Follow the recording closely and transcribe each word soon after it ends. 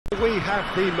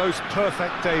have the most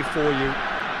perfect day for you.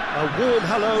 A warm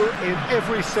hello in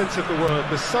every sense of the word.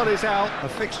 The sun is out, a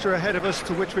fixture ahead of us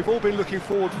to which we've all been looking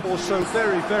forward for so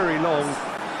very, very long,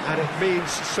 and it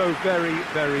means so very,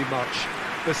 very much.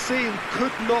 The scene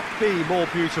could not be more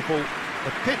beautiful.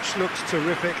 The pitch looks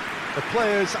terrific. The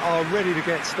players are ready to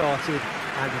get started,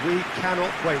 and we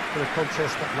cannot wait for the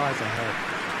contest that lies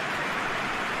ahead.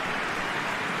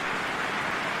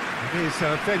 It is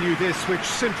a venue this which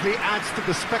simply adds to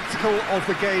the spectacle of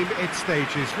the game it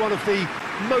stages. One of the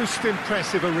most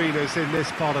impressive arenas in this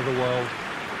part of the world.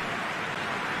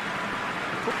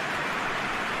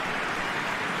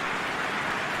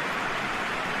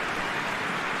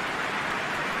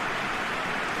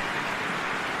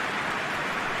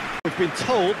 We've been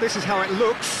told this is how it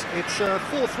looks. It's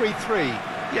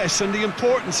 4-3-3. Yes, and the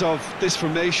importance of this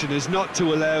formation is not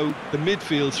to allow the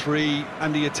midfield three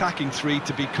and the attacking three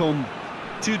to become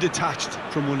too detached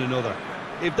from one another.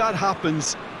 If that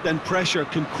happens, then pressure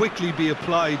can quickly be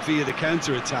applied via the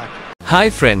counter-attack. Hi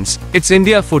friends, it's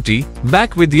India Footy,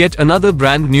 back with yet another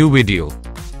brand new video.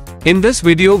 In this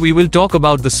video we will talk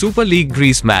about the Super League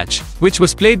Greece match, which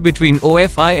was played between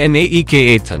OFI and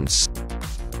AEK Athens.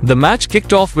 The match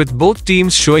kicked off with both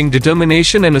teams showing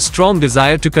determination and a strong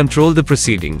desire to control the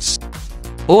proceedings.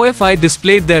 OFI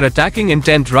displayed their attacking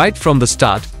intent right from the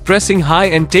start, pressing high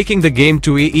and taking the game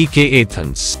to AEK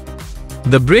Athens.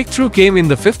 The breakthrough came in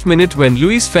the 5th minute when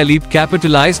Lluís Fellípe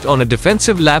capitalized on a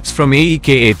defensive lapse from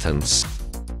AEK Athens.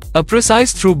 A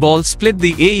precise through ball split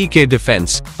the AEK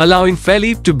defense, allowing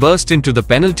Fellípe to burst into the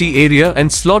penalty area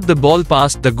and slot the ball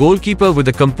past the goalkeeper with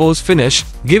a composed finish,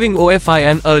 giving OFI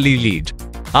an early lead.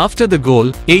 After the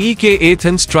goal, AEK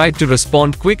Athens tried to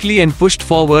respond quickly and pushed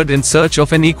forward in search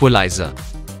of an equalizer.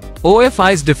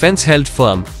 OFI's defense held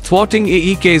firm, thwarting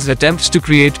AEK's attempts to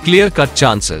create clear-cut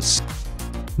chances.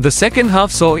 The second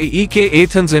half saw AEK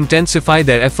Athens intensify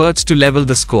their efforts to level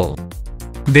the score.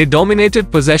 They dominated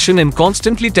possession and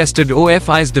constantly tested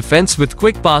OFI's defense with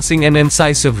quick passing and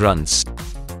incisive runs.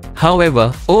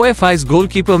 However, OFI's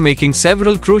goalkeeper making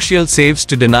several crucial saves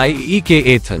to deny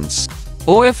AEK Athens.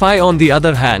 OFI on the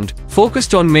other hand,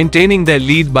 focused on maintaining their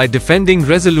lead by defending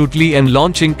resolutely and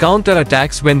launching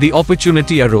counter-attacks when the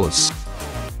opportunity arose.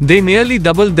 They nearly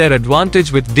doubled their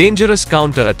advantage with dangerous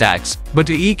counter-attacks, but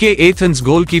AEK Athens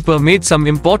goalkeeper made some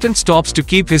important stops to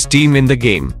keep his team in the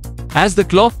game. As the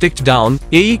clock ticked down,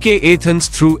 AEK Athens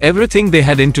threw everything they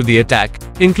had into the attack,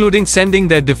 including sending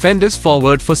their defenders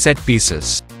forward for set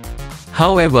pieces.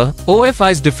 However,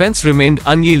 OFI's defense remained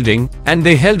unyielding, and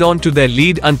they held on to their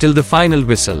lead until the final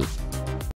whistle.